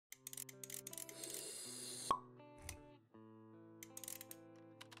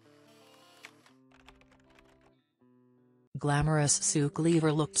Glamorous Sue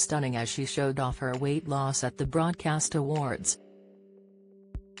Cleaver looked stunning as she showed off her weight loss at the Broadcast Awards.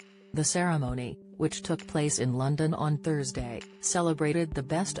 The ceremony, which took place in London on Thursday, celebrated the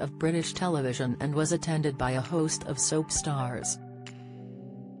best of British television and was attended by a host of soap stars.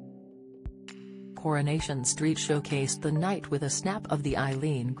 Coronation Street showcased the night with a snap of the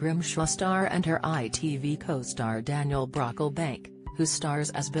Eileen Grimshaw star and her ITV co-star Daniel Brocklebank, who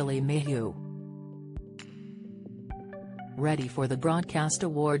stars as Billy Mayhew. Ready for the Broadcast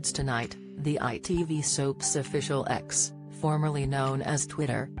Awards tonight, the ITV soap's official X, formerly known as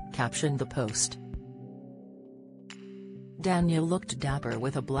Twitter, captioned the post. Daniel looked dapper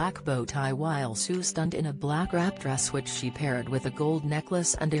with a black bow tie while Sue stunned in a black wrap dress which she paired with a gold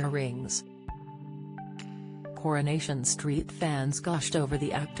necklace and earrings. Coronation Street fans gushed over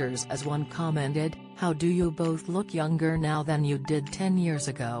the actors as one commented, "How do you both look younger now than you did 10 years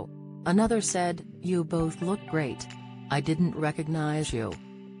ago?" Another said, "You both look great. I didn't recognize you."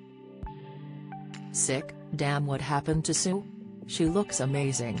 "Sick, damn, what happened to Sue? She looks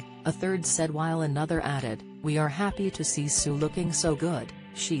amazing," a third said, while another added, "We are happy to see Sue looking so good,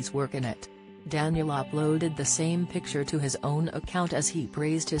 she's working it." Daniel uploaded the same picture to his own account as he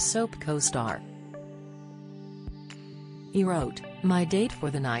praised his soap co-star. He wrote, "My date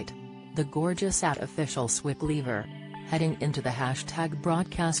for the night. The gorgeous @official Sue Cleaver," heading into the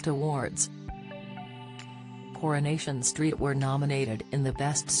 #Broadcast Awards. Coronation Street were nominated in the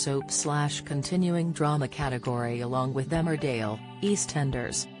Best Soap/Continuing Drama category along with Emmerdale,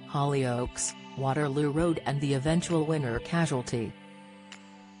 EastEnders, Hollyoaks, Waterloo Road and the eventual winner Casualty.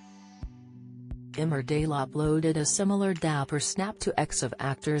 Emmerdale uploaded a similar dapper snap to X of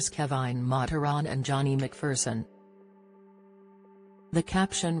actors Kevin Mataran and Johnny McPherson. The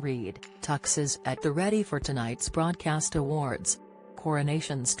caption read, "Tux is at the ready for tonight's Broadcast Awards.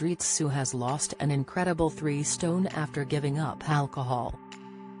 Coronation Street's Sue has lost an incredible 3 stone after giving up alcohol."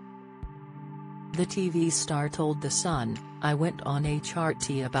 The TV star told The Sun, "I went on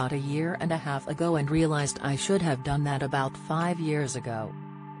HRT about a year and a half ago and realized I should have done that about 5 years ago.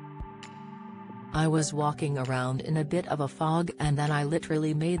 I was walking around in a bit of a fog and then I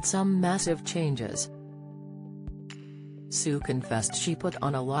literally made some massive changes." Sue confessed she put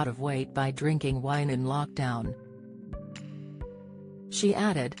on a lot of weight by drinking wine in lockdown. She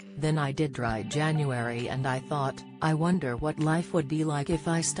added, "Then I did dry January and I thought, I wonder what life would be like if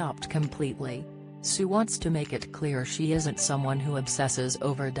I stopped completely." Sue wants to make it clear she isn't someone who obsesses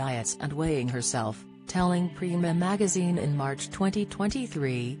over diets and weighing herself, telling Prima magazine in March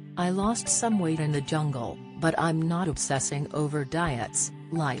 2023, "I lost some weight in the jungle, but I'm not obsessing over diets.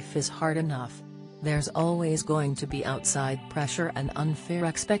 Life is hard enough. There's always going to be outside pressure and unfair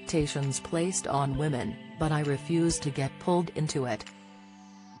expectations placed on women, but I refuse to get pulled into it.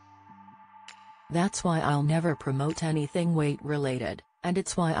 That's why I'll never promote anything weight-related, and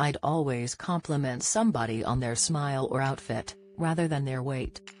it's why I'd always compliment somebody on their smile or outfit, rather than their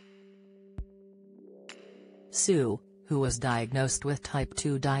weight." Sue, who was diagnosed with type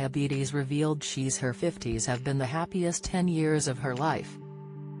 2 diabetes, revealed her 50s have been the happiest 10 years of her life.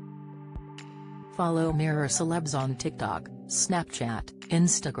 Follow Mirror Celebs on TikTok, Snapchat,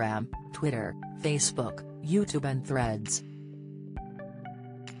 Instagram, Twitter, Facebook, YouTube and Threads.